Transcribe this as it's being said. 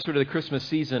Sort of the Christmas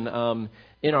season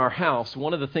in our house,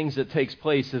 one of the things that takes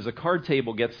place is a card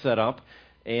table gets set up,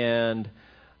 and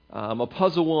a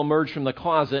puzzle will emerge from the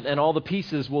closet, and all the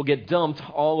pieces will get dumped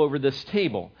all over this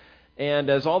table. And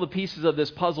as all the pieces of this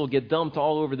puzzle get dumped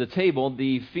all over the table,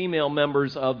 the female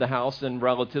members of the house and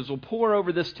relatives will pore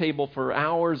over this table for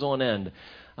hours on end.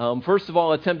 First of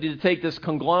all, attempting to take this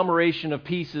conglomeration of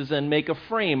pieces and make a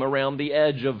frame around the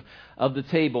edge of the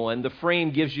table. And the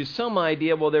frame gives you some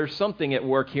idea, well, there's something at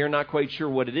work here, not quite sure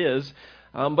what it is.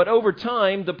 But over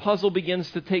time, the puzzle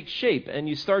begins to take shape, and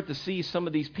you start to see some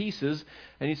of these pieces,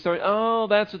 and you start, oh,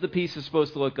 that's what the piece is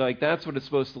supposed to look like. That's what it's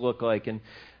supposed to look like. And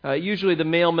usually the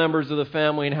male members of the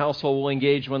family and household will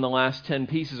engage when the last 10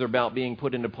 pieces are about being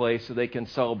put into place so they can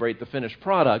celebrate the finished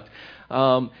product.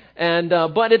 But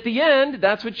at the end,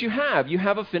 that's what you have. You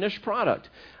have a finished product.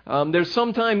 There's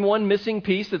sometime one missing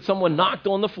piece that someone knocked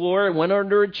on the floor, and went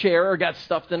under a chair, or got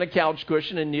stuffed in a couch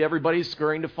cushion, and everybody's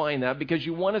scurrying to find that because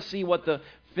you want to see what the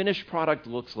finished product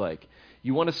looks like.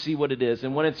 You want to see what it is.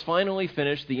 And when it's finally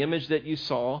finished, the image that you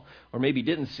saw, or maybe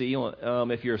didn't see,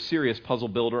 if you're a serious puzzle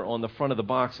builder, on the front of the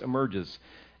box emerges,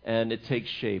 and it takes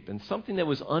shape. And something that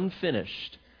was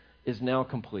unfinished is now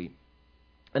complete.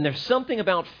 And there's something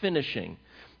about finishing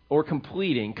or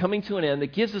completing, coming to an end,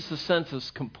 that gives us a sense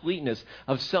of completeness,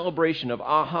 of celebration, of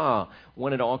aha,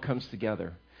 when it all comes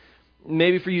together.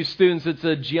 Maybe for you students, it's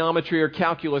a geometry or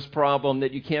calculus problem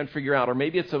that you can't figure out. Or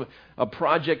maybe it's a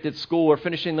project at school, or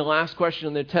finishing the last question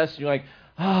on the test, and you're like,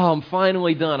 oh, I'm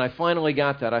finally done. I finally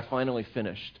got that. I finally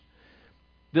finished.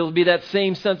 There'll be that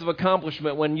same sense of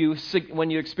accomplishment when you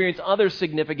experience other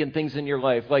significant things in your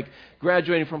life, like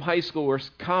graduating from high school or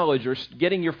college, or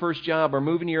getting your first job, or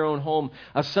moving to your own home.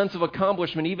 A sense of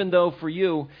accomplishment, even though for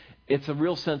you, it's a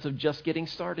real sense of just getting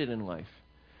started in life.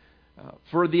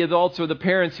 For the adults or the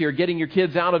parents here, getting your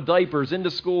kids out of diapers, into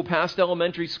school, past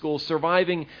elementary school,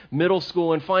 surviving middle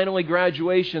school, and finally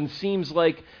graduation seems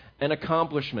like an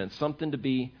accomplishment, something to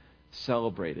be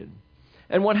celebrated.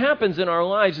 And what happens in our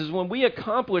lives is when we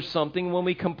accomplish something, when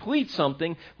we complete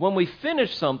something, when we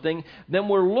finish something, then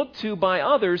we're looked to by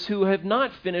others who have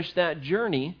not finished that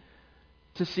journey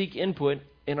to seek input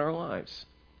in our lives.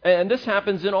 And this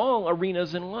happens in all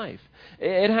arenas in life.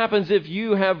 It happens if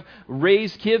you have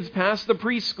raised kids past the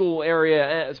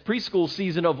preschool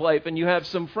season of life, and you have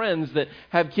some friends that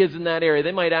have kids in that area.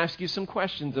 They might ask you some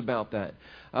questions about that.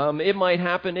 It might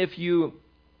happen if you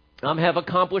have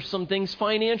accomplished some things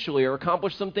financially, or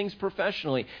accomplished some things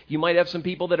professionally. You might have some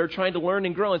people that are trying to learn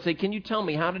and grow and say, can you tell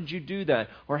me, how did you do that?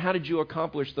 Or how did you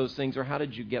accomplish those things? Or how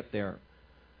did you get there?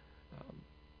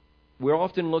 We're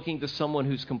often looking to someone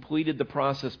who's completed the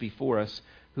process before us,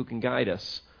 who can guide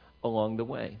us along the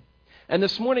way. And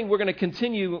this morning we're going to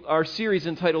continue our series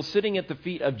entitled Sitting at the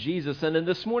Feet of Jesus. And in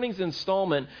this morning's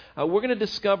installment, we're going to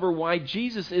discover why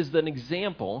Jesus is an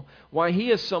example, why he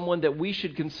is someone that we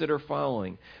should consider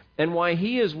following, and why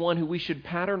he is one who we should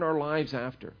pattern our lives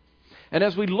after. And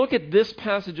as we look at this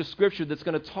passage of Scripture that's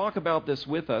going to talk about this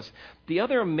with us, the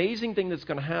other amazing thing that's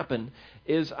going to happen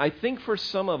is, I think for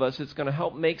some of us, it's going to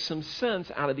help make some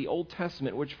sense out of the Old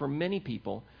Testament, which for many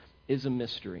people is a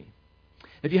mystery.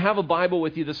 If you have a Bible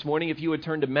with you this morning, if you would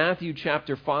turn to Matthew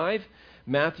chapter 5.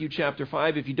 Matthew chapter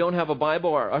 5. If you don't have a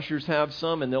Bible, our ushers have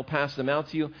some, and they'll pass them out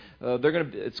to you.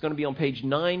 It's going to be on page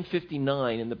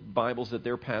 959 in the Bibles that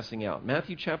they're passing out.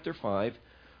 Matthew chapter 5,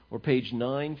 or page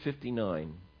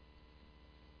 959.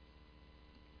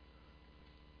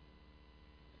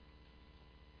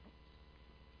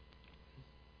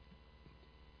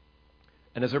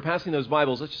 And as they're passing those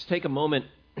Bibles, let's just take a moment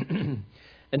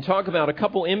and talk about a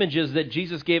couple images that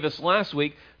Jesus gave us last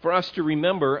week for us to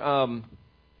remember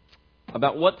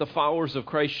about what the followers of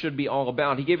Christ should be all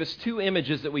about. He gave us two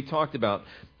images that we talked about.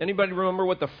 Anybody remember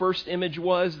what the first image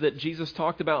was that Jesus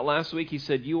talked about last week? He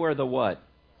said, you are the what?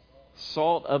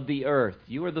 Salt of the earth.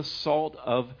 You are the salt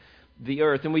of the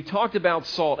earth. And we talked about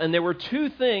salt, and there were two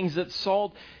things that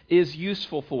salt is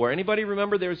useful for. Anybody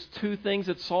remember there's two things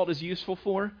that salt is useful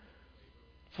for?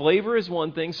 Flavor is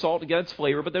one thing. Salt gets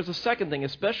flavor. But there's a second thing,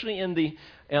 especially in the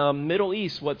Middle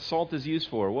East, what salt is used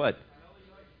for. What?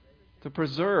 To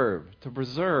preserve. To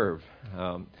preserve.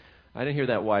 I didn't hear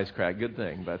that wisecrack. Good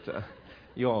thing. But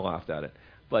you all laughed at it.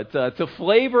 But to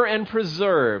flavor and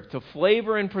preserve. To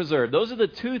flavor and preserve. Those are the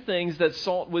two things that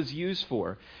salt was used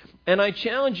for. And I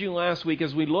challenged you last week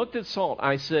as we looked at salt.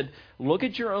 I said, look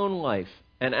at your own life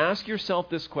and ask yourself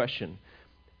this question.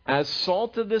 As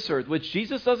salt of this earth, which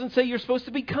Jesus doesn't say you're supposed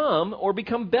to become or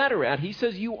become better at. He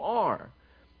says you are.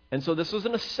 And so this was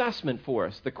an assessment for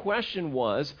us. The question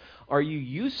was, are you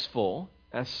useful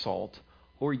as salt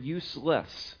or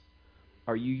useless?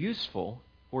 Are you useful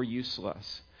or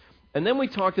useless? And then we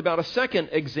talked about a second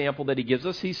example that he gives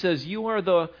us. He says, you are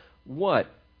the what?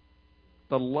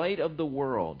 The light of the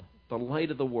world. The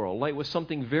light of the world. Light was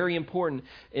something very important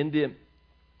in the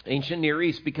ancient Near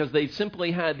East because they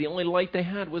simply had, the only light they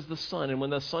had was the sun. And when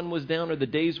the sun was down or the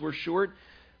days were short,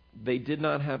 they did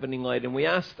not have any light. And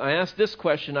I asked this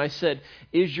question. I said,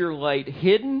 is your light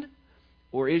hidden?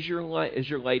 Or is your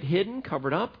light hidden,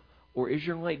 covered up? Or is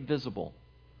your light visible?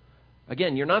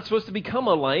 Again, you're not supposed to become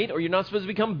a light, or you're not supposed to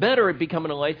become better at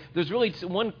becoming a light. There's really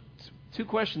two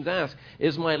questions asked.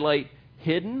 Is my light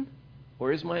hidden,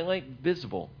 or is my light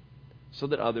visible? So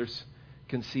that others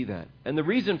can see that. And the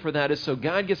reason for that is so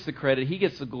God gets the credit, He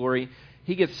gets the glory,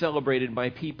 He gets celebrated by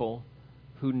people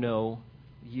who know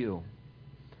you.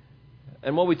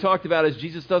 And what we talked about is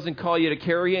Jesus doesn't call you to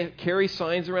carry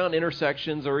signs around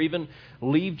intersections or even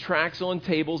leave tracts on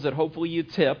tables that hopefully you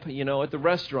tip, at the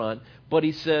restaurant. But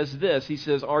He says this. He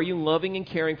says, are you loving and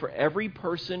caring for every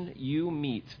person you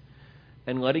meet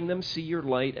and letting them see your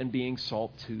light and being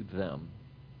salt to them?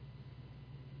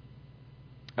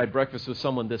 I had breakfast with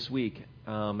someone this week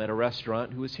at a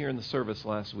restaurant who was here in the service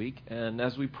last week. And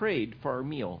as we prayed for our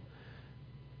meal,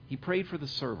 he prayed for the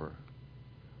server.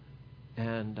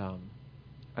 And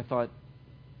I thought,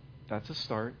 that's a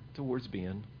start towards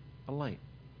being a light.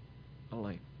 A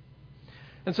light.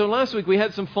 And so last week we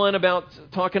had some fun about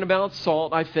talking about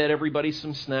salt. I fed everybody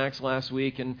some snacks last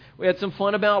week, and we had some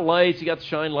fun about lights. You got to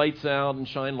shine lights out and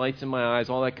shine lights in my eyes,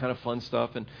 all that kind of fun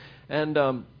stuff.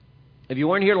 And if you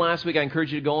weren't here last week, I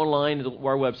encourage you to go online to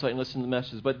our website and listen to the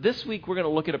messages. But this week we're going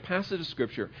to look at a passage of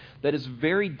Scripture that is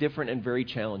very different and very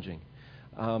challenging.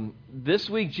 This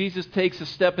week, Jesus takes a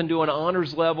step into an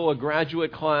honors level, a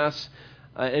graduate class,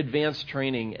 advanced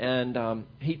training, and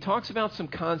he talks about some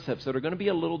concepts that are going to be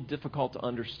a little difficult to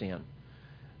understand.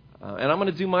 And I'm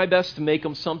going to do my best to make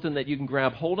them something that you can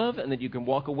grab hold of and that you can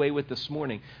walk away with this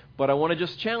morning. But I want to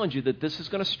just challenge you that this is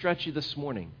going to stretch you this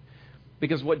morning.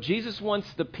 Because what Jesus wants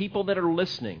the people that are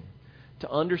listening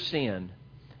to understand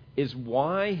is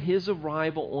why His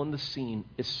arrival on the scene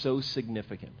is so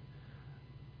significant.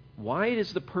 Why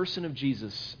is the person of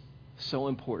Jesus so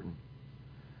important?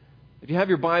 If you have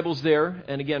your Bibles there,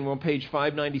 and again, we're on page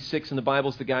 596 in the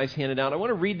Bibles the guys handed out. I want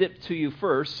to read it to you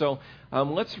first. So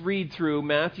let's read through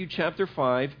Matthew chapter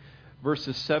 5,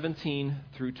 verses 17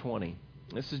 through 20.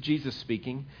 This is Jesus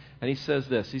speaking, and He says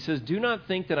this. He says, do not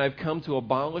think that I've come to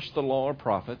abolish the law or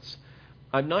prophets.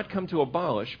 I've not come to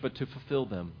abolish, but to fulfill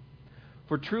them.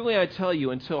 For truly I tell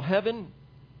you, until heaven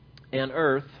and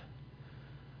earth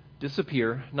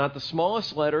disappear, not the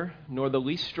smallest letter nor the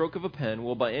least stroke of a pen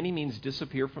will by any means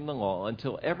disappear from the law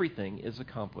until everything is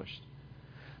accomplished.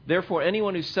 Therefore,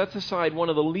 anyone who sets aside one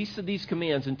of the least of these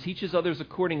commands and teaches others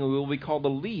accordingly will be called the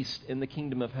least in the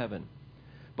kingdom of heaven.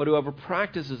 But whoever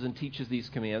practices and teaches these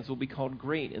commands will be called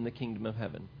great in the kingdom of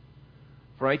heaven.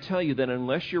 For I tell you that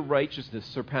unless your righteousness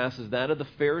surpasses that of the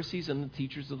Pharisees and the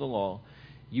teachers of the law,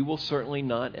 you will certainly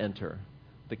not enter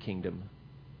the kingdom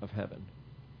of heaven.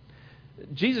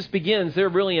 Jesus begins there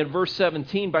really in verse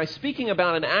 17 by speaking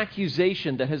about an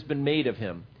accusation that has been made of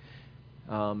Him.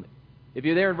 If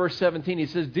you're there in verse 17, He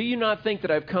says, do you not think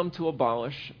that I've come to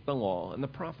abolish the law and the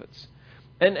prophets?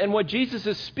 And what Jesus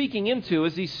is speaking into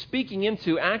is He's speaking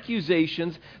into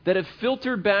accusations that have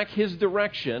filtered back His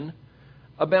direction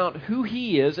about who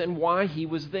He is and why He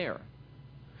was there.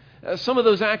 Some of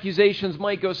those accusations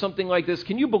might go something like this.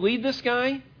 Can you believe this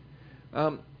guy?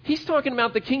 He's talking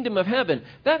about the kingdom of heaven.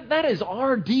 That is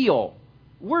our deal.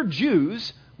 We're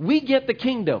Jews. We get the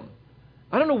kingdom.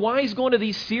 I don't know why he's going to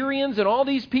these Syrians and all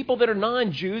these people that are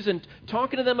non-Jews and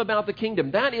talking to them about the kingdom.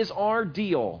 That is our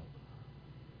deal.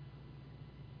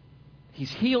 He's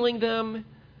healing them.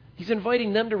 He's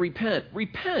inviting them to repent.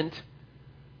 Repent?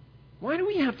 Why do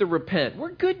we have to repent?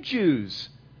 We're good Jews.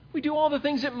 We do all the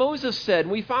things that Moses said,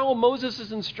 and we follow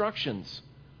Moses' instructions.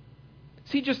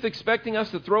 Is He just expecting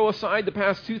us to throw aside the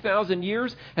past 2,000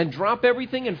 years and drop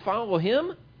everything and follow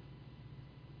Him?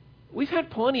 We've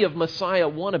had plenty of Messiah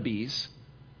wannabes.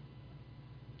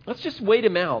 Let's just wait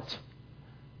Him out,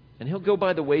 and He'll go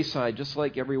by the wayside just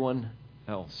like everyone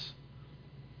else.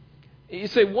 You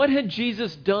say, what had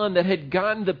Jesus done that had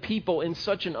gotten the people in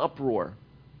such an uproar?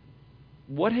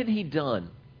 What had He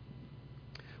done?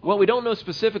 Well, we don't know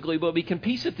specifically, but we can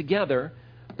piece it together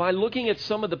by looking at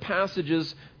some of the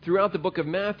passages throughout the book of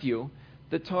Matthew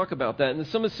that talk about that. And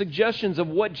some of the suggestions of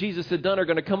what Jesus had done are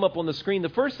going to come up on the screen. The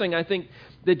first thing I think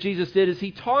that Jesus did is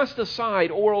He tossed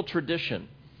aside oral tradition.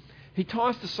 He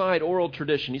tossed aside oral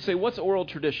tradition. You say, what's oral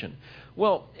tradition?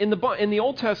 Well, in the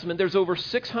Old Testament, there's over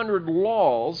 600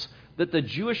 laws that the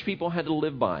Jewish people had to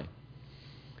live by.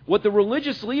 What the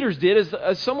religious leaders did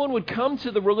is someone would come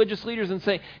to the religious leaders and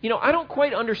say, I don't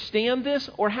quite understand this,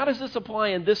 or how does this apply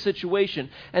in this situation?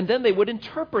 And then they would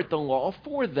interpret the law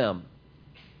for them.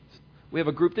 We have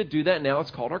a group that do that now.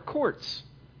 It's called our courts.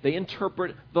 They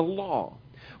interpret the law.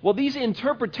 Well, these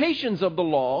interpretations of the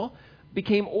law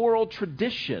became oral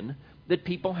tradition that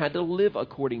people had to live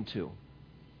according to.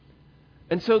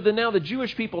 And so now the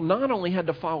Jewish people not only had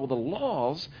to follow the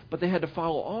laws, but they had to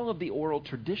follow all of the oral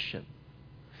tradition.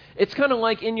 It's kind of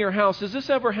like in your house. Does this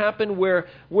ever happen where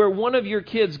one of your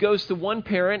kids goes to one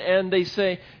parent and they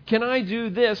say, can I do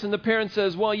this? And the parent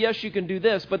says, well, yes, you can do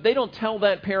this. But they don't tell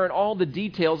that parent all the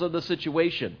details of the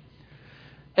situation.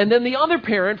 And then the other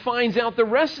parent finds out the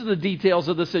rest of the details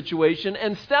of the situation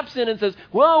and steps in and says,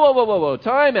 whoa,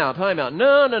 time out.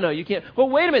 No, you can't. Well,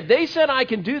 wait a minute. They said I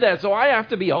can do that, so I have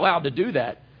to be allowed to do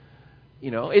that.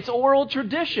 It's oral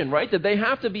tradition, right? That they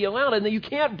have to be allowed, and that you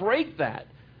can't break that.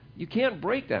 You can't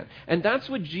break that. And that's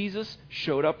what Jesus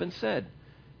showed up and said.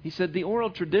 He said the oral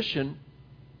tradition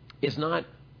is not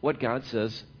what God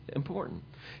says important.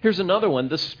 Here's another one,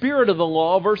 the spirit of the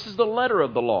law versus the letter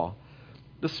of the law.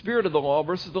 The spirit of the law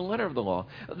versus the letter of the law.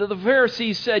 The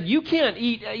Pharisees said, you can't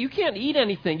eat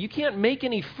anything. You can't make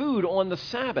any food on the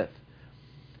Sabbath.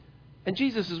 And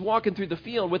Jesus is walking through the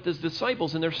field with his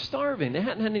disciples, and they're starving. They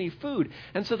hadn't had any food.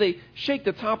 And so they shake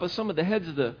the top of some of the heads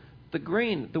of the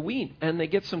grain, the wheat, and they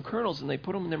get some kernels and they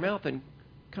put them in their mouth and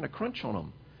kind of crunch on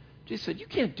them. Jesus said, you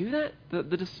can't do that. The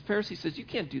Pharisee says, you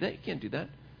can't do that. You can't do that.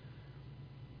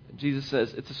 And Jesus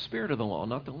says, it's the spirit of the law,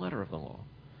 not the letter of the law.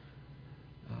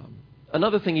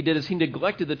 Another thing he did is he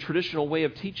neglected the traditional way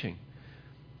of teaching.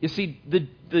 You see,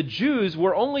 the Jews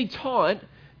were only taught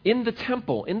in the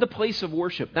temple, in the place of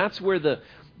worship. That's where the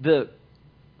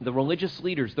religious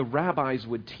leaders, the rabbis,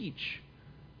 would teach.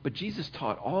 But Jesus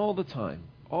taught all the time.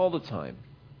 All the time.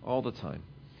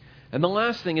 And the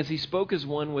last thing is he spoke as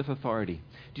one with authority.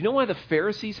 Do you know why the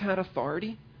Pharisees had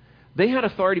authority? They had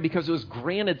authority because it was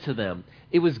granted to them.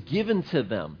 It was given to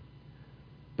them.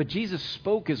 But Jesus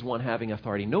spoke as one having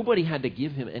authority. Nobody had to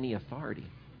give him any authority.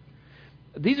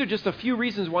 These are just a few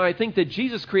reasons why I think that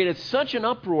Jesus created such an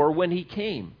uproar when he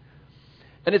came.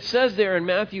 And it says there in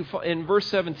Matthew, in verse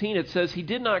 17, it says, he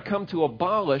did not come to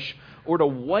abolish or to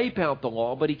wipe out the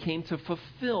law, but he came to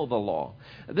fulfill the law.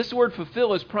 This word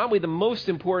fulfill is probably the most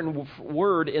important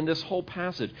word in this whole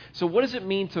passage. So what does it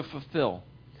mean to fulfill?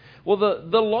 Well,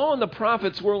 the law and the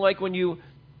prophets were like when you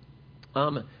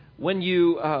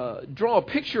draw a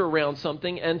picture around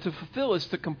something, and to fulfill is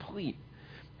to complete.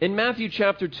 In Matthew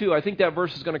chapter 2, I think that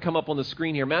verse is going to come up on the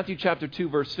screen here. Matthew chapter 2,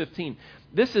 verse 15.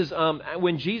 This is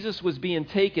when Jesus was being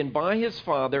taken by his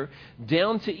Father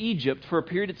down to Egypt for a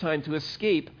period of time to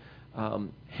escape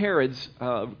Herod's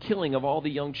killing of all the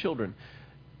young children.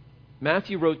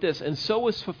 Matthew wrote this, and so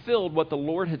was fulfilled what the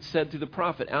Lord had said through the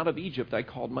prophet, out of Egypt I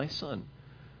called my son,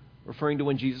 referring to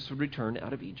when Jesus would return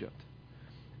out of Egypt.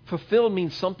 Fulfilled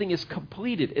means something is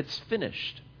completed, it's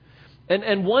finished.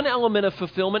 And one element of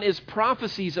fulfillment is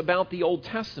prophecies about the Old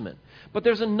Testament. But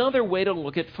there's another way to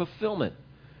look at fulfillment.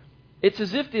 It's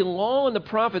as if the law and the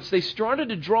prophets, they started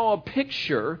to draw a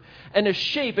picture and a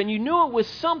shape, and you knew it was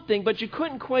something, but you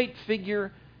couldn't quite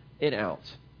figure it out.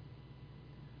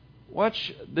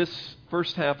 Watch this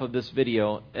first half of this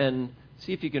video and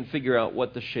see if you can figure out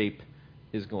what the shape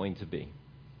is going to be.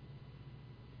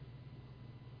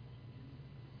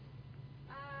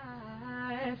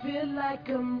 I feel like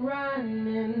I'm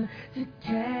running to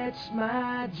catch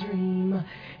my dream.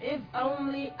 If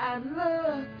only I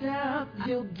looked up,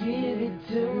 you'll give it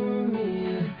to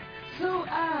me. So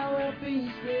I will be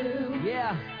still,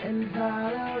 and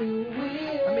follow your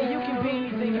will. I mean, you can be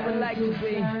anything you would like to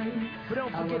be, but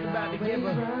don't forget about the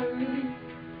giver.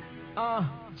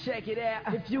 Check it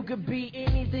out. If you could be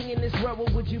anything in this world,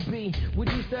 what would you be?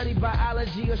 Would you study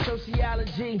biology or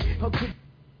sociology? Or could...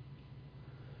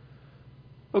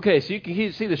 Okay, so you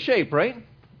can see the shape, right?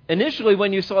 Initially,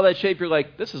 when you saw that shape, you're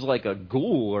like, this is like a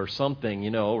ghoul or something,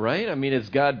 right? I mean, it's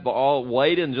got all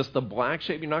white and just the black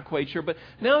shape. You're not quite sure. But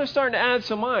now they're starting to add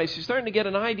some eyes. You're starting to get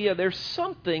an idea. There's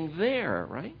something there,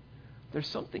 right? There's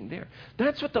something there.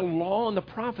 That's what the law and the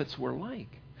prophets were like.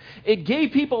 It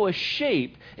gave people a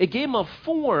shape. It gave them a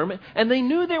form. And they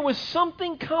knew there was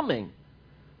something coming.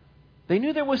 They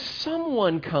knew there was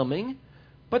someone coming.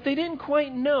 But they didn't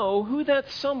quite know who that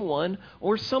someone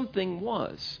or something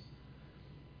was.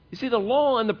 You see, the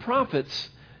law and the prophets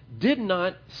did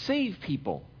not save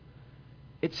people.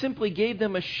 It simply gave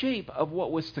them a shape of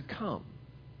what was to come.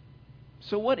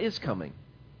 So what is coming?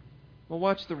 Well,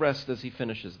 watch the rest as he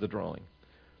finishes the drawing.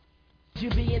 Would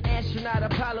you be an astronaut,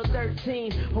 Apollo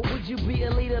 13? Or would you be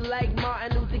a leader like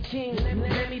Martin Luther King?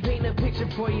 Let me paint a picture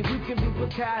for you. You can be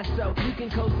Picasso. You can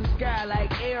coast the sky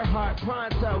like Earhart,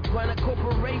 Pronto. Run a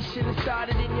corporation and start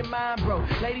it in your mind, bro.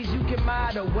 Ladies, you can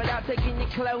model without taking your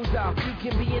clothes off. You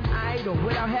can be an idol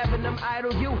without having them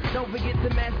idol you. Don't forget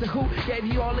the master who gave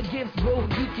you all the gifts, boo.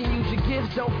 You can use your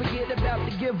gifts. Don't forget about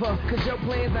the giver. Cause your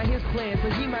plans are his plans, so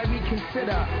he might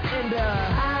reconsider. And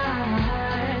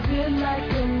I feel like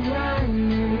I'm running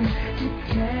to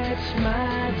catch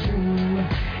my dream.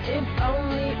 If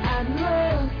only I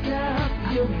looked up,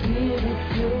 you'll give it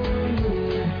to me.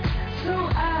 So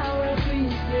I will be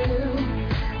still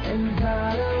and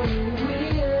follow your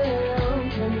will.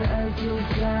 And as you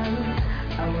run,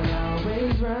 I will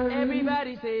always run.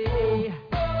 everybody say,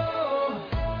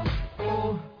 oh,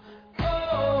 oh,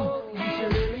 oh, you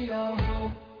should really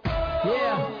know.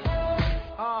 Yeah.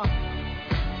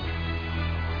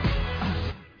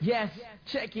 Yes,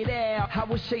 check it out. I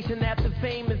was chasing after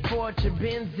fame and fortune,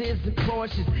 Benzes and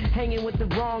Porsches, hanging with the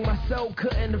wrong, my soul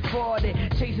couldn't afford it.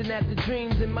 Chasing after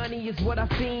dreams and money is what I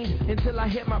fiend, until I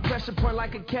hit my pressure point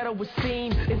like a kettle with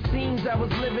steam. It seems I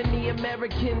was living the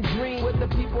American dream, with the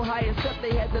people highest up,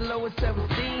 they had the lowest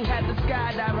self-esteem. Had the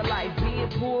skydiver life, being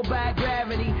pulled by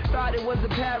gravity. Thought it was a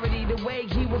parody, the way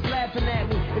he was laughing at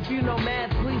me. If you know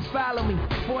math, please follow me.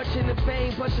 Fortune and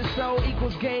fame plus your soul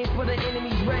equals gain for the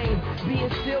enemy's reign. Being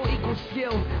still equals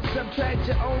skill. Subtract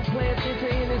your own plans, enter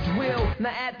in his will. Now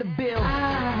add the bill.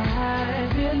 I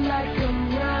feel like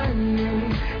I'm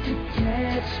running to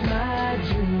catch my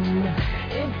dream.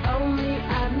 If only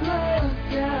I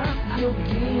looked up, you'll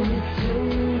give it to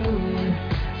me.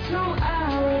 So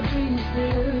I will be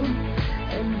still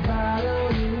and follow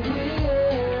your will.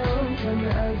 When the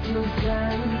earth looks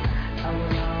down, I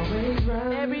will always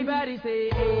run. Everybody say,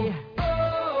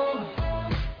 oh,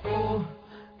 oh,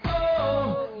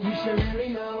 oh, you should really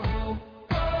know.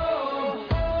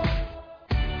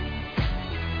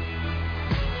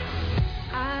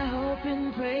 I hope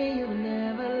and pray you'll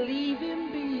never leave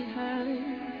him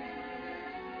behind.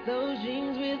 Those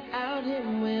dreams without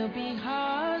him will be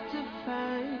hard to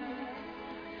find.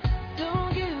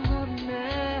 Don't give up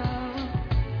now,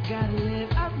 gotta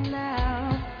live up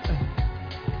now.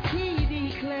 He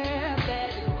declared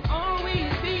that he'll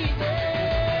always be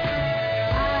there.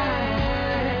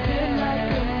 I feel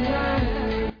like I'm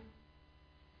running.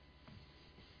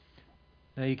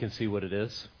 Now you can see what it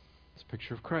is. It's a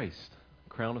picture of Christ.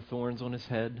 Crown of thorns on his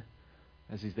head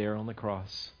as he's there on the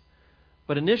cross.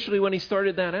 But initially when he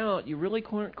started that out, you really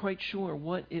weren't quite sure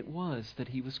what it was that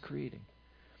he was creating.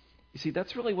 You see,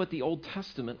 that's really what the Old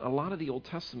Testament, a lot of the Old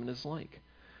Testament is like.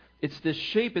 It's this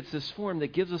shape, it's this form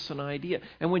that gives us an idea.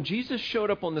 And when Jesus showed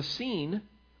up on the scene,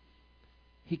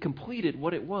 he completed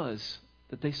what it was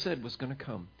that they said was going to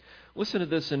come. Listen to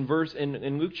this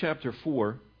in Luke chapter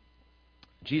 4.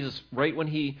 Jesus, right when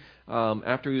he,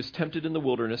 after he was tempted in the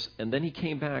wilderness, and then he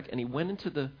came back and he went into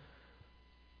the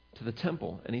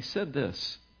temple, and he said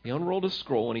this. He unrolled a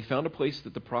scroll and he found a place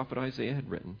that the prophet Isaiah had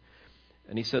written.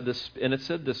 And he said this, and it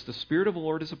said this: "The Spirit of the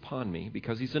Lord is upon me,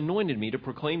 because he's anointed me to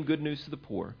proclaim good news to the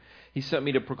poor. He sent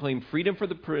me to proclaim freedom for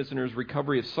the prisoners,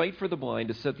 recovery of sight for the blind,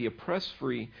 to set the oppressed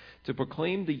free, to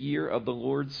proclaim the year of the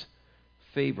Lord's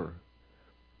favor."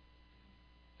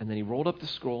 And then he rolled up the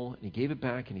scroll, and he gave it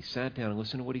back, and he sat down, and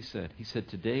listen to what he said. He said,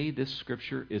 "Today this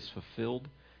scripture is fulfilled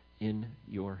in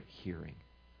your hearing."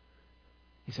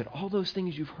 He said, all those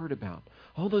things you've heard about,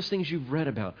 all those things you've read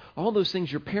about, all those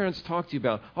things your parents talked to you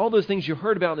about, all those things you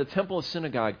heard about in the temple and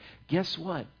synagogue, guess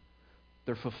what?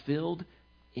 They're fulfilled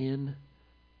in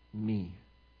me.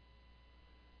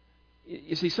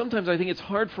 You see, sometimes I think it's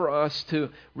hard for us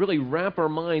to really wrap our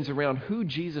minds around who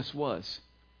Jesus was.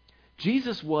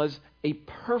 Jesus was a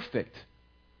perfect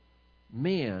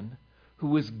man who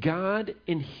was God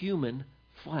in human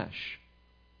flesh.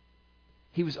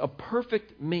 He was a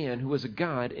perfect man who was a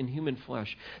God in human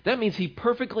flesh. That means he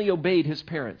perfectly obeyed his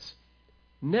parents.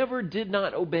 Never did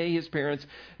not obey his parents.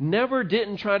 Never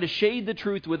didn't try to shade the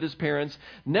truth with his parents.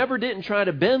 Never didn't try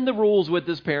to bend the rules with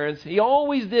his parents. He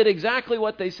always did exactly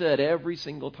what they said every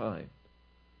single time.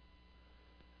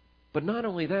 But not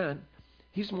only that,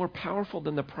 he's more powerful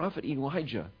than the prophet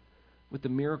Elijah with the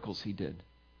miracles he did.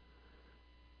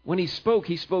 When he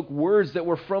spoke words that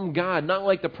were from God, not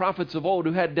like the prophets of old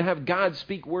who had to have God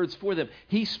speak words for them.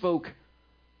 He spoke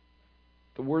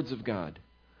the words of God.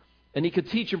 And he could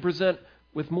teach and present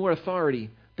with more authority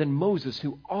than Moses,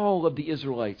 who all of the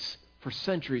Israelites for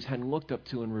centuries had looked up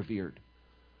to and revered.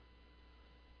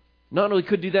 Not only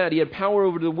could do that, he had power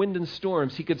over the wind and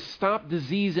storms. He could stop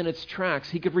disease in its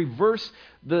tracks. He could reverse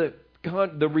the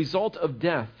result of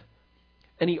death.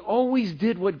 And he always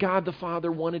did what God the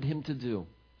Father wanted him to do.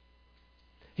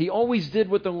 He always did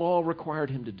what the law required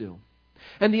him to do.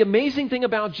 And the amazing thing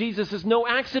about Jesus is no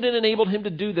accident enabled him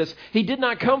to do this. He did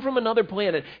not come from another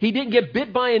planet. He didn't get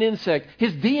bit by an insect.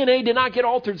 His DNA did not get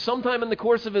altered sometime in the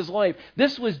course of his life.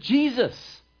 This was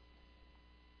Jesus.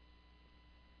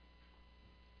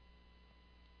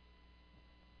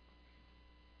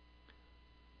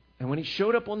 And when he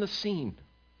showed up on the scene,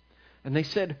 and they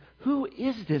said, "Who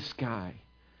is this guy?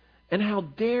 And how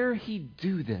dare he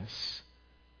do this?"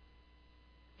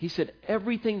 He said,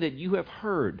 "Everything that you have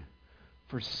heard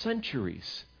for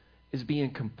centuries is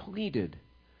being completed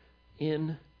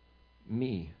in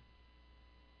me."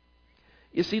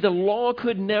 You see, the law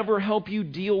could never help you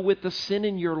deal with the sin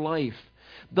in your life.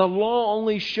 The law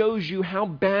only shows you how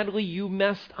badly you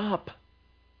messed up.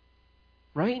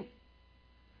 Right?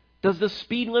 Does the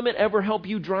speed limit ever help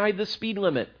you drive the speed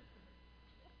limit?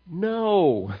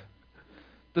 No.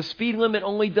 The speed limit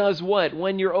only does what?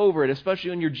 When you're over it,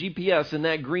 especially on your GPS and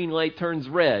that green light turns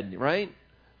red, right?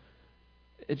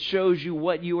 It shows you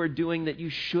what you are doing that you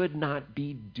should not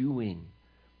be doing.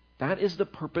 That is the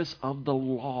purpose of the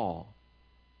law.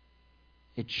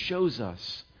 It shows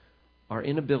us our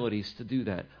inabilities to do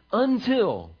that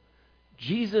until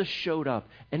Jesus showed up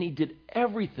and he did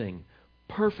everything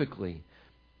perfectly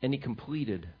and he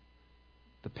completed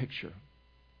the picture.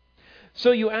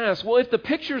 So you ask, well, if the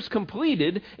picture's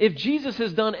completed, if Jesus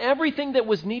has done everything that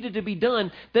was needed to be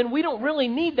done, then we don't really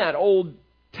need that Old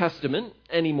Testament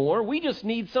anymore. We just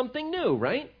need something new,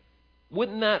 right?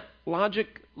 Wouldn't that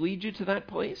logic lead you to that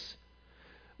place?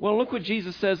 Well, look what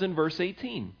Jesus says in verse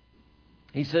 18.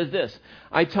 He says this,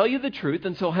 "I tell you the truth,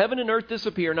 until heaven and earth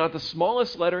disappear, not the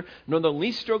smallest letter nor the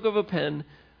least stroke of a pen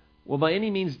will by any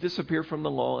means disappear from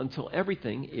the law until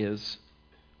everything is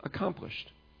accomplished."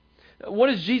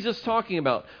 What is Jesus talking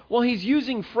about? Well, he's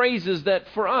using phrases that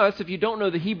for us, if you don't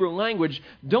know the Hebrew language,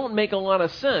 don't make a lot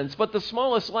of sense. But the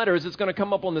smallest letter, as it's going to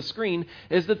come up on the screen,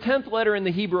 is the 10th letter in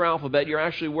the Hebrew alphabet. You're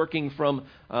actually working from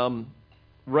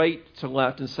right to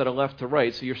left instead of left to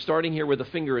right. So you're starting here where the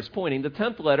finger is pointing. The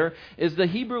 10th letter is the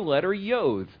Hebrew letter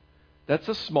Yod. That's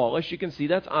the smallest. You can see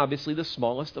that's obviously the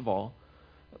smallest of all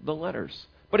the letters.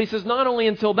 But he says not only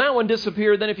until that one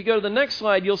disappeared, then if you go to the next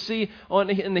slide, you'll see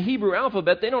in the Hebrew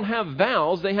alphabet, they don't have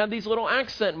vowels. They have these little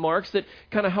accent marks that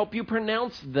kind of help you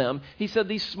pronounce them. He said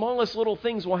these smallest little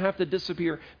things will have to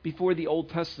disappear before the Old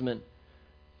Testament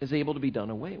is able to be done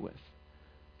away with.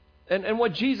 And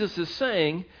what Jesus is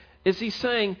saying is he's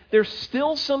saying there's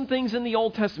still some things in the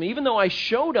Old Testament. Even though I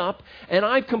showed up and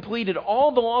I've completed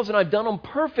all the laws and I've done them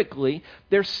perfectly,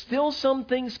 there's still some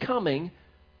things coming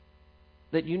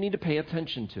that you need to pay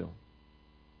attention to.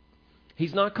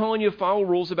 He's not calling you to follow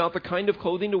rules about the kind of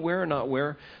clothing to wear or not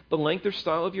wear, the length or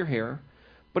style of your hair,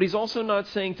 but he's also not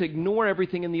saying to ignore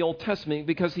everything in the Old Testament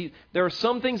because there are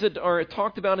some things that are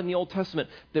talked about in the Old Testament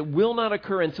that will not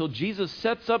occur until Jesus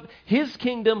sets up his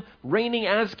kingdom reigning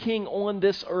as king on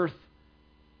this earth.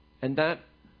 And that,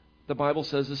 the Bible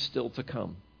says, is still to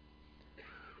come.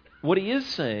 What he is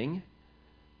saying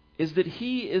is that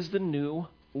he is the new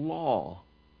law.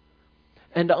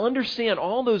 And to understand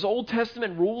all those Old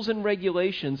Testament rules and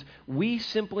regulations, we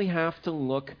simply have to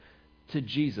look to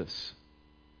Jesus.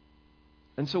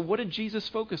 And so what did Jesus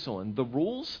focus on? The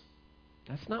rules?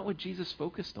 That's not what Jesus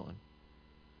focused on.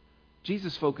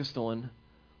 Jesus focused on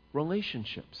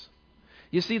relationships.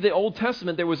 You see, the Old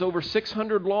Testament, there was over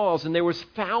 600 laws, and there was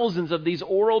thousands of these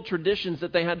oral traditions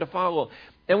that they had to follow.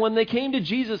 And when they came to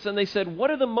Jesus and they said, what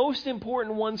are the most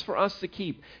important ones for us to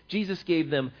keep? Jesus gave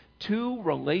them 2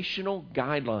 relational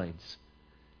guidelines.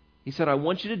 He said, I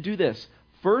want you to do this.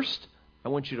 First, I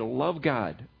want you to love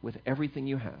God with everything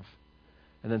you have.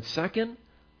 And then second,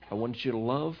 I want you to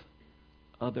love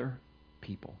other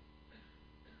people.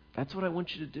 That's what I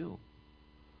want you to do.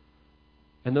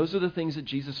 And those are the things that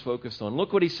Jesus focused on.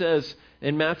 Look what he says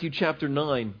in Matthew chapter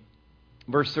 9,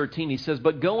 verse 13. He says,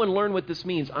 but go and learn what this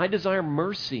means. I desire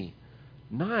mercy,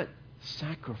 not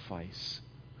sacrifice.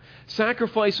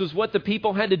 Sacrifice was what the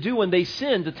people had to do when they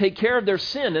sinned to take care of their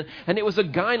sin. And it was a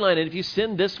guideline. And if you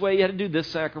sinned this way, you had to do this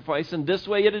sacrifice. And this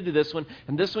way, you had to do this one.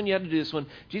 And this one, you had to do this one.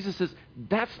 Jesus says,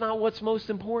 that's not what's most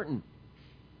important.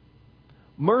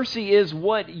 Mercy is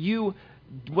when you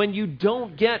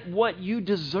don't get what you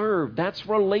deserve. That's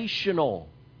relational.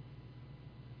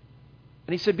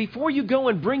 And he said, before you go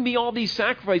and bring me all these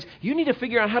sacrifices, you need to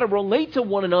figure out how to relate to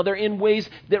one another in ways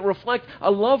that reflect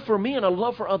a love for me and a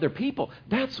love for other people.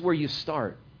 That's where you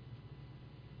start.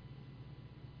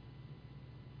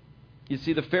 You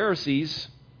see, the Pharisees,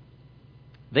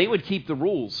 they would keep the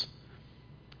rules.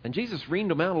 And Jesus reamed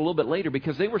them out a little bit later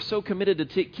because they were so committed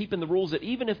to keeping the rules that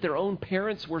even if their own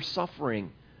parents were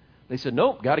suffering, they said,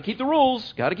 nope, got to keep the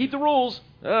rules, got to keep the rules.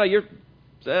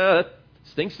 That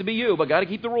stinks to be you, but got to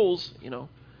keep the rules,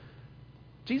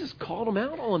 Jesus called them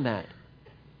out on that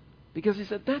because he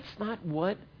said, that's not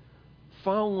what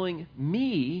following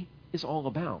me is all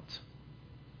about.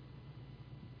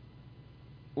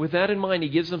 With that in mind, he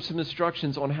gives them some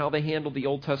instructions on how they handled the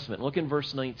Old Testament. Look in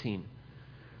verse 19.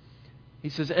 He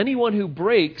says, anyone who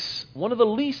breaks one of the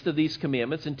least of these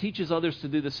commandments and teaches others to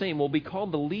do the same will be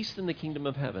called the least in the kingdom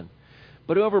of heaven.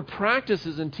 But whoever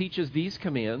practices and teaches these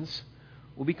commands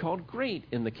will be called great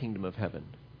in the kingdom of heaven.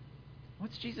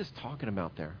 What's Jesus talking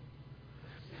about there?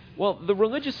 Well, the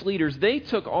religious leaders, they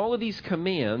took all of these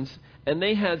commands and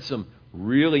they had some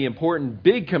really important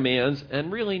big commands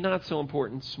and really not so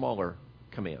important smaller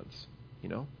commands,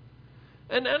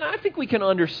 And I think we can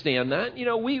understand that.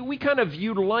 We kind of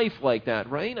viewed life like that,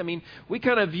 right? I mean, we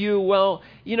kind of view,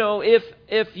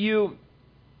 if you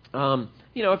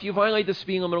violate the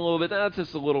speed limit a little bit, that's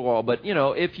just a little all. But,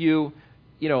 if you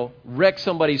wreck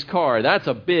somebody's car, that's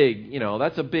a big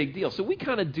deal. So we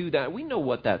kind of do that. We know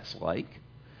what that's like.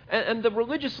 And the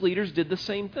religious leaders did the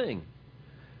same thing.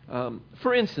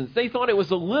 For instance, they thought it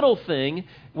was a little thing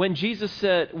when Jesus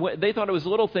said, they thought it was a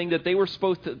little thing that they were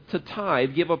supposed to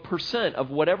tithe, give 1% of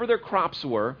whatever their crops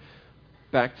were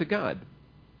back to God.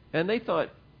 And they thought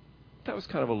that was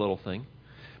kind of a little thing.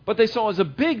 But they saw as a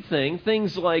big thing,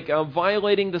 things like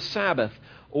violating the Sabbath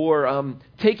or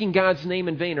taking God's name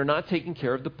in vain or not taking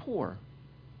care of the poor.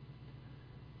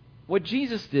 What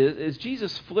Jesus did is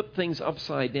Jesus flipped things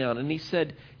upside down and he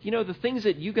said, the things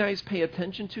that you guys pay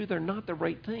attention to, they're not the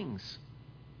right things.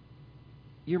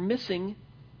 You're missing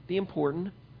the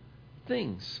important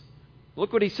things.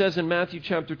 Look what he says in Matthew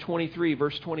chapter 23,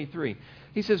 verse 23.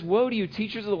 He says, woe to you,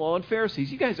 teachers of the law and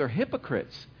Pharisees. You guys are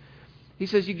hypocrites. He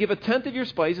says, you give 1/10 of your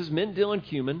spices, mint, dill, and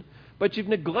cumin, but you've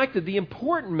neglected the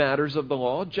important matters of the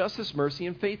law, justice, mercy,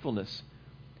 and faithfulness.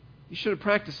 You should have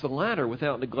practiced the latter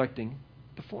without neglecting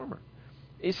the former.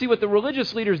 You see, what the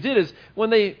religious leaders did is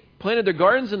when they planted their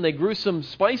gardens and they grew some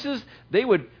spices, they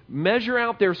would measure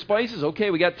out their spices. Okay,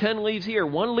 we got 10 leaves here.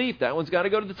 1 leaf, that one's got to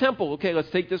go to the temple. Okay,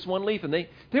 let's take this 1 leaf. And they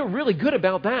were really good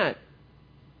about that.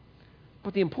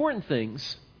 But the important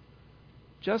things,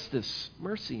 justice,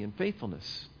 mercy, and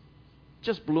faithfulness,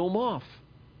 just blew them off.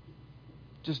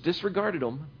 Just disregarded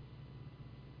them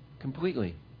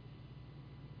completely.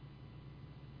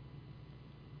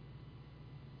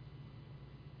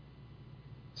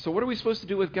 So what are we supposed to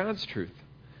do with God's truth?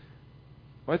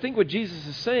 Well, I think what Jesus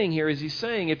is saying here is he's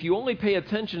saying if you only pay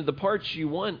attention to the parts you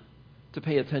want to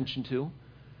pay attention to,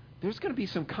 there's going to be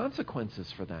some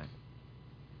consequences for that.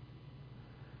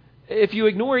 If you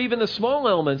ignore even the small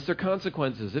elements, there are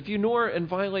consequences. If you ignore and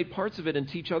violate parts of it and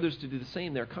teach others to do the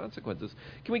same, there are consequences.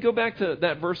 Can we go back to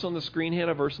that verse on the screen,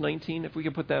 Hannah, verse 19, if we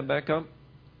can put that back up?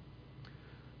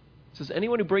 It says,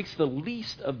 anyone who breaks the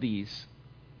least of these,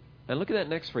 and look at that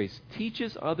next phrase,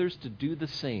 teaches others to do the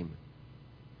same,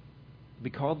 be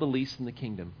called the least in the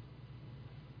kingdom.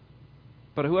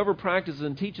 But whoever practices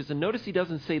and teaches, and notice he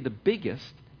doesn't say the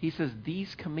biggest, he says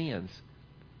these commands.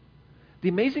 The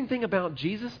amazing thing about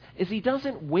Jesus is he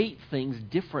doesn't weight things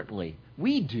differently.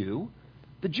 We do.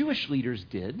 The Jewish leaders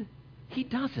did. He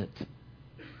doesn't.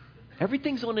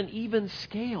 Everything's on an even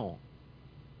scale.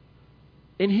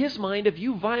 In his mind, if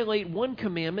you violate one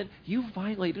commandment, you've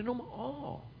violated them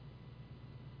all.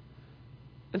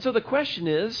 And so the question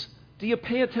is, do you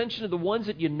pay attention to the ones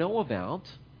that you know about?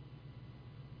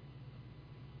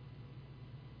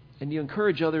 And you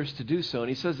encourage others to do so. And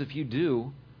he says if you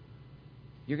do,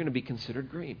 you're going to be considered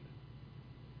great.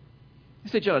 You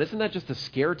say, John, isn't that just a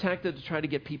scare tactic to try to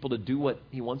get people to do what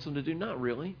he wants them to do? Not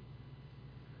really.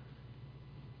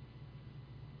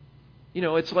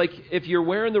 It's like if you're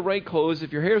wearing the right clothes,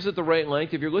 if your hair's at the right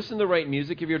length, if you're listening to the right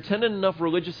music, if you're attending enough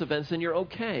religious events, then you're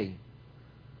okay.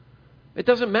 It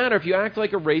doesn't matter if you act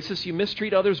like a racist, you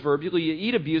mistreat others verbally, you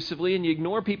eat abusively, and you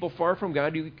ignore people far from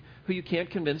God who you can't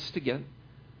convince to get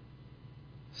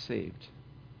saved.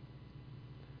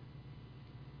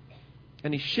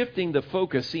 And he's shifting the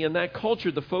focus. See, in that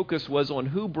culture, the focus was on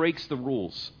who breaks the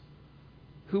rules.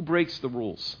 Who breaks the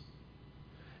rules?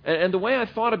 And the way I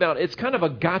thought about it, it's kind of a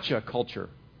gotcha culture,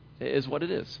 is what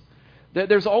it is.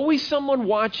 There's always someone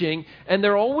watching, and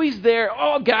they're always there.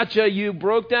 Oh, gotcha, you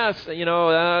broke that. It's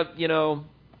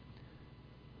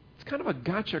kind of a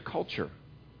gotcha culture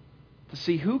to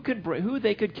see who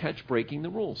they could catch breaking the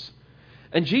rules.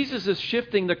 And Jesus is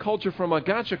shifting the culture from a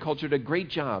gotcha culture to great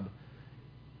job.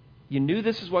 You knew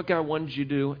this is what God wanted you to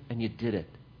do, and you did it.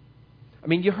 I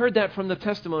mean, you heard that from the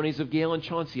testimonies of Gail and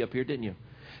Chauncey up here, didn't you?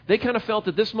 They kind of felt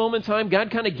at this moment in time,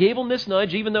 God kind of gave them this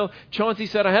nudge, even though Chauncey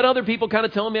said, I had other people kind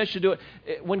of telling me I should do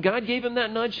it. When God gave him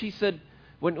that nudge, he said,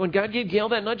 when God gave Gail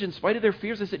that nudge, in spite of their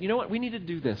fears, they said, you know what, we need to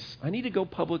do this. I need to go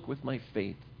public with my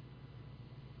faith.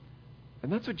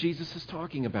 And that's what Jesus is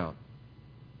talking about.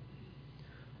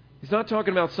 He's not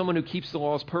talking about someone who keeps the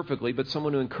laws perfectly, but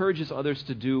someone who encourages others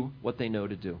to do what they know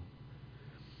to do.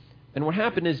 And what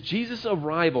happened is Jesus'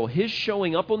 arrival, his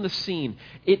showing up on the scene,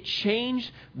 it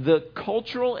changed the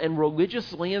cultural and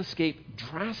religious landscape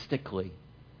drastically.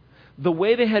 The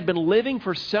way they had been living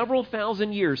for several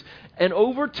thousand years. And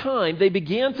over time, they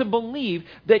began to believe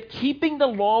that keeping the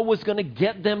law was going to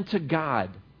get them to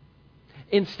God.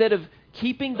 Instead of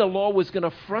keeping the law was going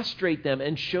to frustrate them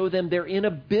and show them their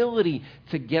inability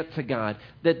to get to God.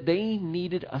 That they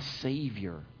needed a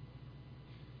Savior.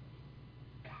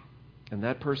 And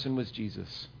that person was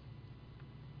Jesus.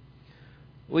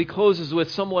 Well, he closes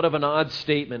with somewhat of an odd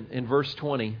statement in verse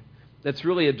 20. That's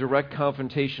really a direct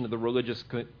confrontation of the religious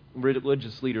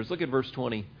leaders. Look at verse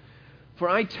 20. For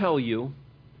I tell you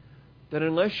that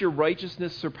unless your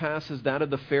righteousness surpasses that of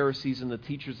the Pharisees and the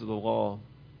teachers of the law,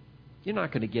 you're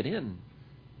not going to get in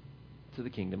to the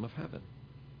kingdom of heaven.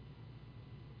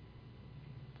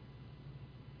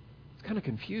 It's kind of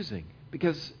confusing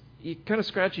because you're kind of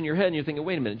scratching your head and you're thinking,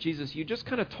 wait a minute, Jesus, you just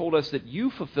kind of told us that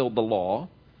you fulfilled the law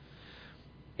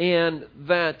and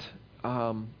that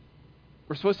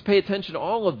we're supposed to pay attention to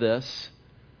all of this,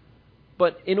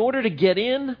 but in order to get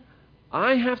in,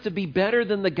 I have to be better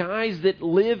than the guys that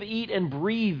live, eat, and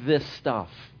breathe this stuff.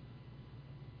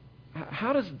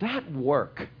 How does that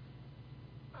work?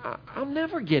 I'll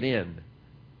never get in.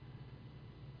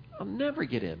 I'll never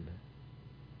get in.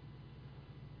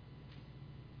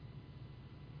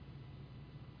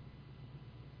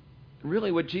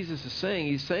 Really what Jesus is saying,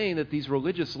 he's saying that these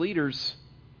religious leaders,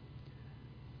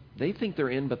 they think they're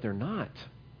in, but they're not.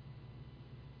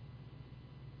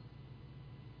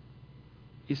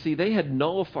 You see, they had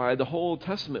nullified the whole Old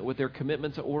Testament with their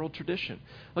commitment to oral tradition.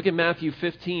 Look at Matthew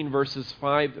 15, verses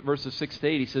 6 to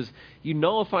 8. He says, you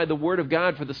nullify the word of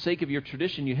God for the sake of your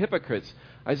tradition, you hypocrites.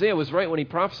 Isaiah was right when he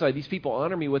prophesied, these people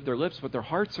honor me with their lips, but their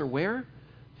hearts are where?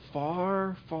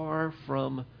 Far, far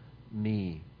from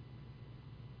me.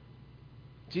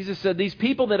 Jesus said, these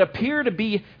people that appear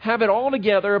to have it all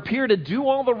together, appear to do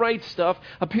all the right stuff,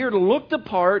 appear to look the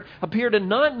part, appear to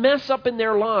not mess up in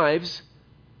their lives,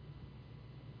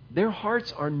 their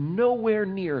hearts are nowhere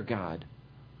near God.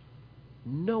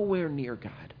 Nowhere near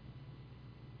God.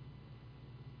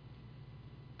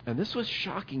 And this was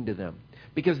shocking to them.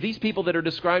 Because these people that are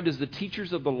described as the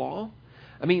teachers of the law,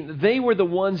 I mean, they were the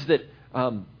ones that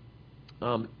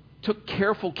took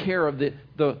careful care of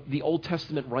the Old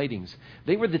Testament writings.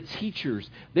 They were the teachers.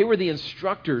 They were the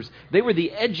instructors. They were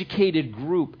the educated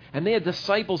group. And they had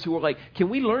disciples who were like, can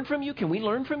we learn from you? Can we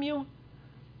learn from you?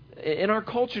 In our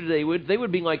culture today, they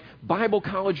would be like Bible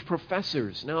college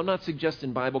professors. Now, I'm not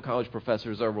suggesting Bible college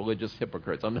professors are religious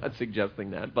hypocrites. I'm not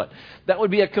suggesting that. But that would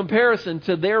be a comparison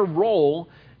to their role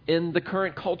in the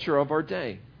current culture of our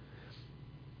day.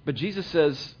 But Jesus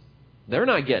says, they're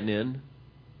not getting in.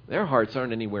 Their hearts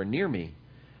aren't anywhere near me.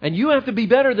 And you have to be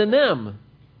better than them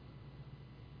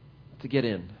to get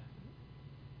in.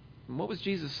 And what was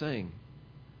Jesus saying?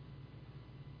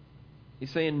 He's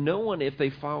saying no one, if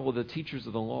they follow the teachers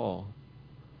of the law,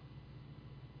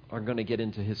 are going to get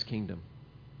into his kingdom.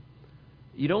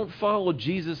 You don't follow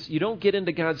Jesus, you don't get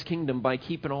into God's kingdom by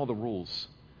keeping all the rules.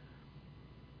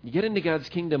 You get into God's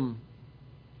kingdom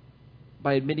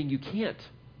by admitting you can't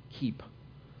keep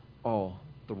all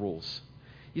the rules.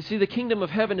 You see, the kingdom of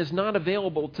heaven is not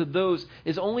available to those,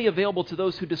 is only available to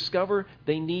those who discover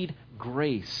they need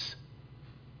grace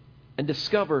and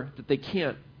discover that they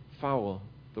can't follow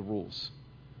the rules.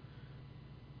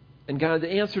 And God, the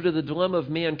answer to the dilemma of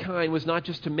mankind was not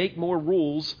just to make more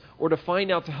rules or to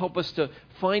find out to help us to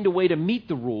find a way to meet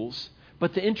the rules,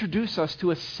 but to introduce us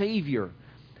to a Savior.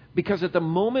 Because at the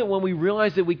moment when we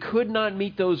realized that we could not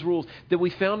meet those rules, that we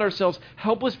found ourselves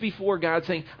helpless before God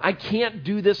saying, I can't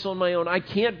do this on my own. I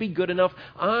can't be good enough.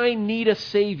 I need a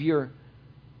Savior.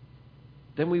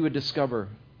 Then we would discover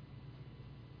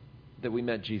that we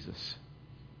met Jesus.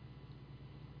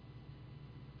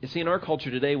 You see, in our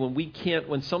culture today,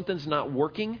 when something's not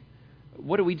working,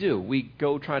 what do? We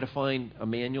go try to find a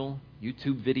manual,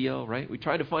 YouTube video, right? We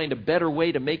try to find a better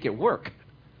way to make it work.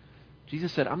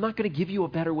 Jesus said, I'm not going to give you a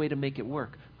better way to make it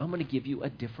work. I'm going to give you a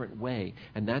different way.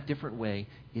 And that different way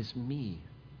is me.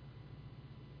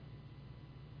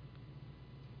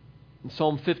 In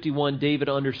Psalm 51, David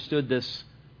understood this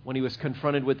when he was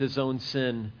confronted with his own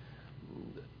sin.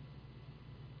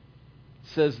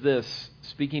 says this,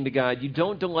 speaking to God, "You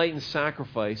don't delight in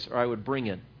sacrifice, or I would bring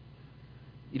it.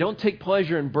 You don't take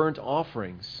pleasure in burnt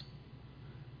offerings.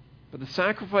 But the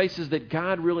sacrifices that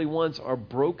God really wants are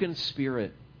broken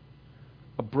spirit,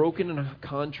 a broken and a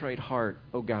contrite heart,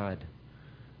 O God.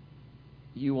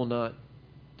 You will not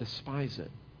despise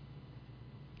it."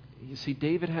 You see,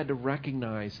 David had to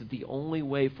recognize that the only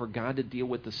way for God to deal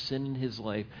with the sin in his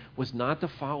life was not to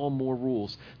follow more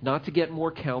rules, not to get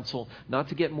more counsel, not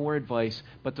to get more advice,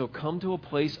 but to come to a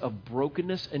place of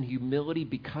brokenness and humility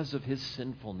because of his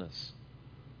sinfulness.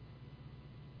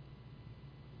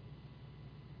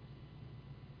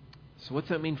 So what's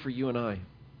that mean for you and I?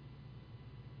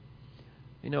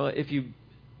 You know, if you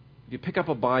pick up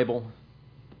a Bible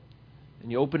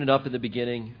and you open it up in the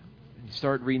beginning, you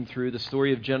start reading through, the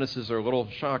story of Genesis are a little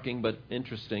shocking but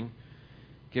interesting.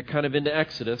 Get kind of into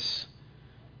Exodus,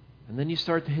 and then you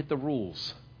start to hit the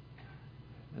rules.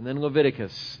 And then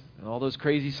Leviticus, and all those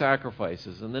crazy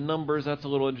sacrifices. And then Numbers, that's a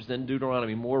little interesting. Then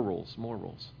Deuteronomy, more rules.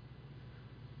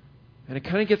 And it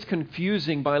kind of gets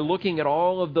confusing by looking at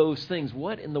all of those things.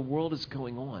 What in the world is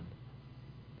going on?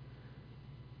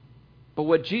 But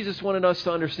what Jesus wanted us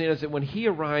to understand is that when He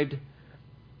arrived,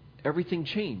 everything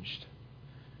changed.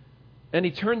 And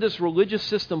He turned this religious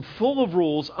system full of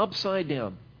rules upside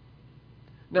down.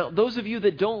 Now, those of you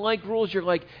that don't like rules, you're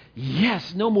like,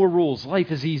 yes, no more rules. Life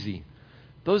is easy.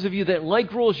 Those of you that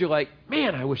like rules, you're like,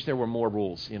 man, I wish there were more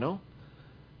rules, you know?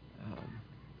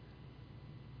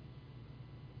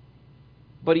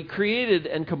 But He created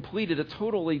and completed a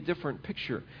totally different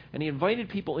picture. And He invited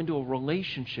people into a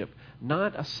relationship,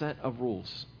 not a set of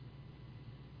rules.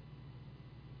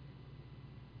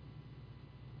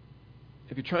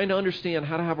 If you're trying to understand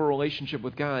how to have a relationship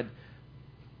with God,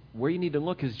 where you need to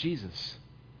look is Jesus.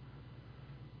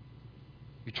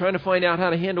 If you're trying to find out how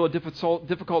to handle a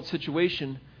difficult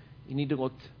situation, you need to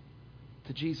look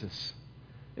to Jesus.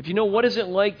 If you know what is it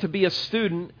like to be a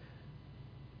student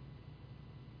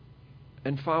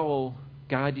and follow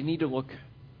God, you need to look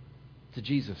to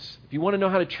Jesus. If you want to know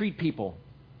how to treat people,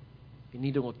 you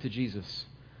need to look to Jesus.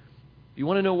 If you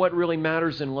want to know what really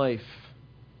matters in life,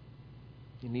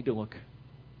 you need to look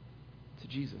to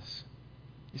Jesus.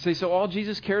 You say, so all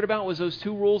Jesus cared about was those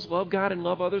two rules, love God and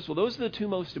love others? Well, those are the two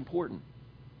most important.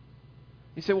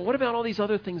 You say, well, what about all these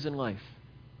other things in life?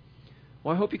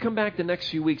 Well, I hope you come back the next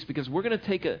few weeks, because we're going to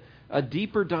take a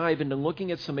deeper dive into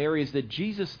looking at some areas that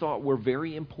Jesus thought were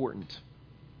very important.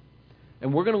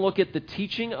 And we're going to look at the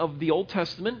teaching of the Old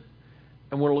Testament,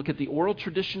 and we're going to look at the oral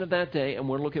tradition of that day, and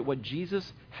we're going to look at what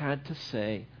Jesus had to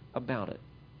say about it.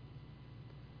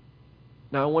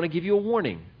 Now, I want to give you a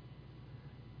warning.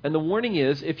 And the warning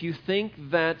is, if you think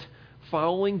that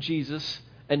following Jesus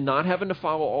and not having to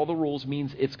follow all the rules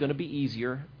means it's going to be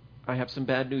easier, I have some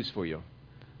bad news for you.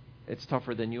 It's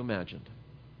tougher than you imagined.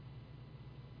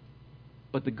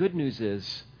 But the good news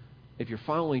is, if you're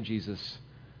following Jesus,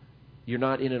 you're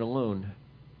not in it alone,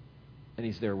 and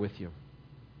He's there with you.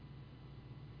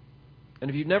 And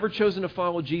if you've never chosen to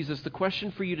follow Jesus, the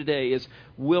question for you today is,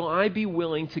 will I be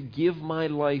willing to give my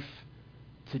life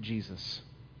to Jesus?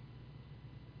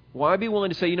 Will I be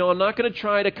willing to say, I'm not going to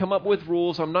try to come up with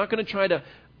rules. I'm not going to try to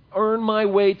earn my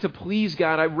way to please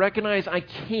God. I recognize I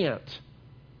can't.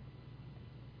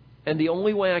 And the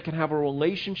only way I can have a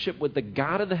relationship with the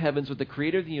God of the heavens, with the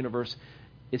Creator of the universe,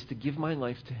 is to give my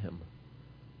life to Him.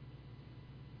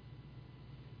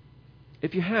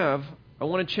 If you have, I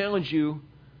want to challenge you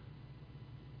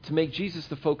to make Jesus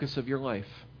the focus of your life.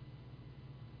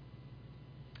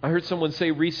 I heard someone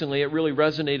say recently, it really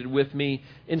resonated with me,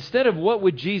 instead of what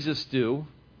would Jesus do,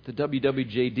 the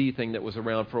WWJD thing that was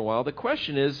around for a while, the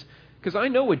question is, because I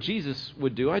know what Jesus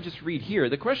would do, I just read here,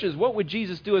 the question is, what would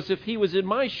Jesus do as if He was in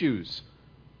my shoes?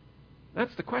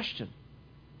 That's the question.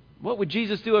 What would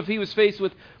Jesus do if He was faced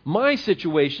with my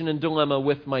situation and dilemma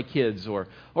with my kids, or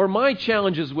my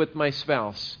challenges with my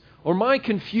spouse, or my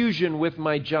confusion with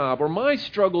my job, or my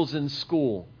struggles in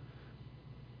school,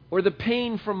 or the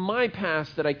pain from my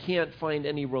past that I can't find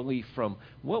any relief from?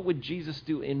 What would Jesus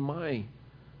do in my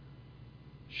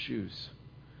shoes?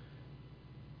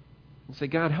 And say,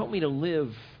 God, help me to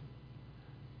live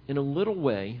in a little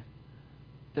way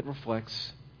that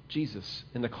reflects Jesus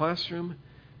in the classroom,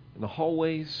 in the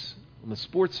hallways, on the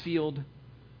sports field,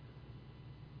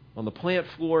 on the plant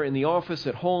floor, in the office,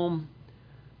 at home,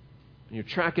 when you're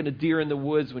tracking a deer in the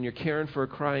woods, when you're caring for a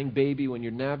crying baby, when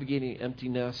you're navigating an empty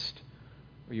nest,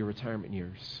 or your retirement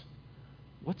years.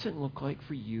 What's it look like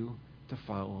for you to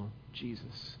follow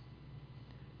Jesus?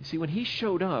 You see, when He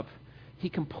showed up, He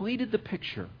completed the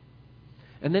picture,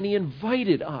 and then He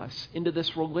invited us into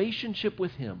this relationship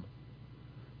with Him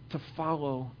to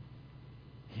follow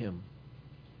Him.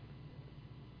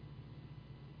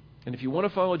 And if you want to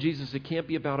follow Jesus, it can't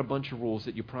be about a bunch of rules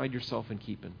that you pride yourself in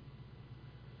keeping.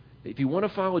 If you want to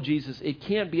follow Jesus, it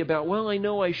can't be about, well, I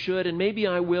know I should, and maybe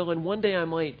I will, and one day I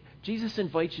might. Jesus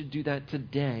invites you to do that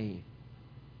today.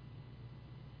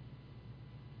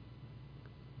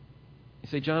 You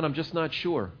say, John, I'm just not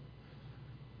sure.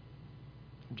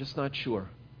 I'm just not sure.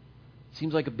 It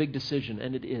seems like a big decision,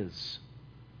 and it is.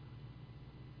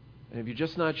 And if you're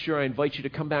just not sure, I invite you to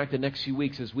come back the next few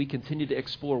weeks as we continue to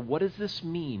explore, what does this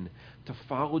mean to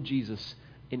follow Jesus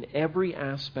in every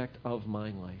aspect of my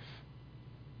life?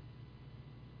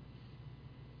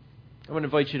 I'm going to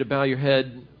invite you to bow your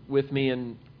head with me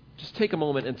and just take a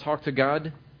moment and talk to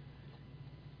God.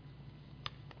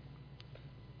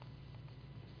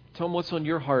 Tell Him what's on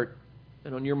your heart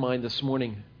and on your mind this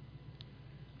morning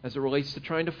as it relates to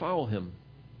trying to follow Him.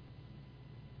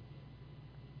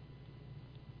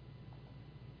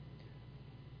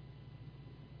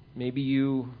 Maybe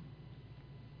you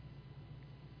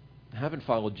haven't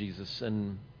followed Jesus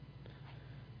and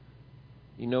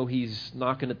you know He's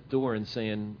knocking at the door and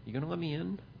saying, "You going to let me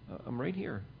in? I'm right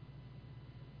here."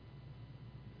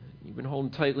 You've been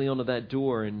holding tightly onto that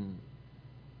door, and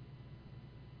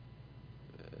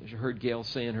as you heard Gail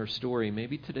say in her story,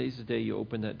 maybe today's the day you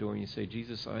open that door and you say,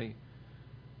 "Jesus, I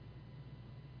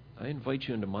invite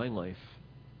you into my life.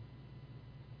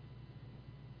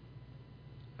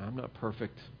 I'm not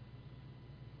perfect.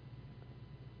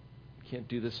 I can't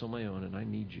do this on my own, and I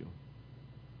need you."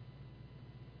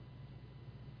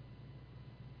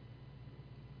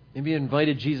 Maybe you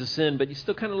invited Jesus in, but you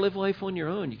still kind of live life on your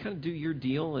own. You kind of do your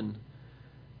deal, and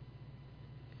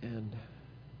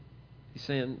He's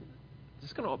saying,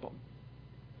 "This is going to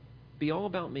be all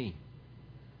about me."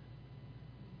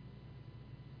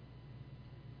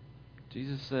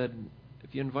 Jesus said,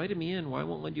 "If you invited me in, why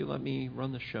won't you let me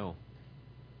run the show?"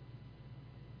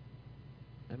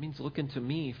 That means looking to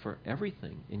me for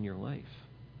everything in your life.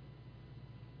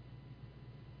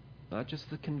 Not just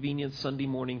the convenient Sunday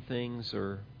morning things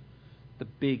or the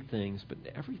big things, but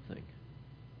everything.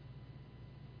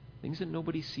 Things that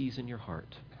nobody sees in your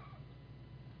heart.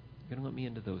 You're going to let me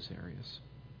into those areas.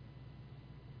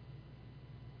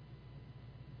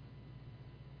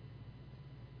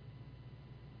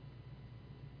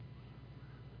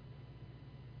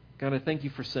 God, I thank you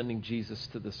for sending Jesus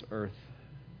to this earth.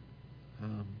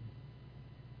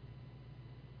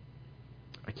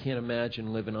 I can't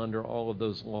imagine living under all of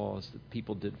those laws that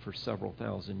people did for several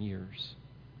thousand years.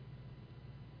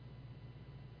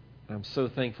 I'm so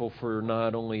thankful for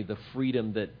not only the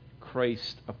freedom that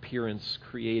Christ's appearance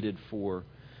created for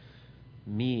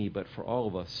me, but for all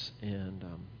of us, and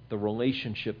the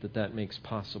relationship that makes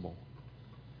possible.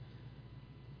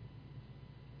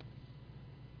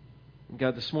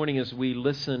 God, this morning as we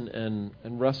listen and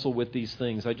wrestle with these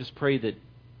things, I just pray that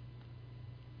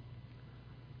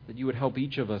you would help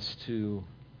each of us to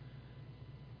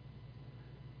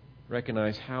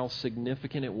recognize how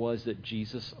significant it was that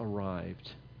Jesus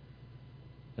arrived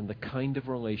and the kind of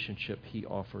relationship He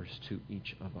offers to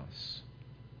each of us.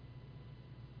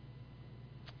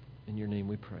 In your name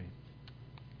we pray.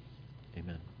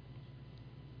 Amen.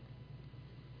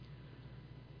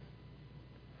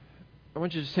 I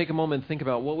want you to just take a moment and think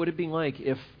about, what would it be like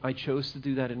if I chose to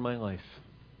do that in my life?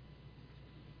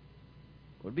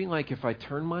 What would it be like if I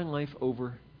turned my life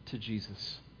over to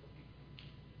Jesus?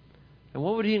 And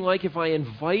what would it be like if I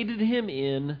invited Him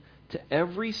in to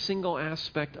every single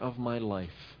aspect of my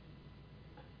life?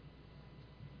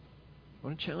 I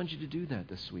want to challenge you to do that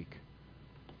this week.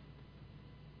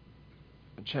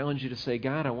 I challenge you to say,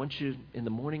 God, I want you in the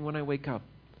morning when I wake up,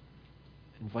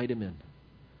 invite Him in.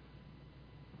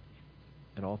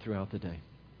 And all throughout the day.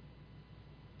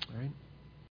 All right?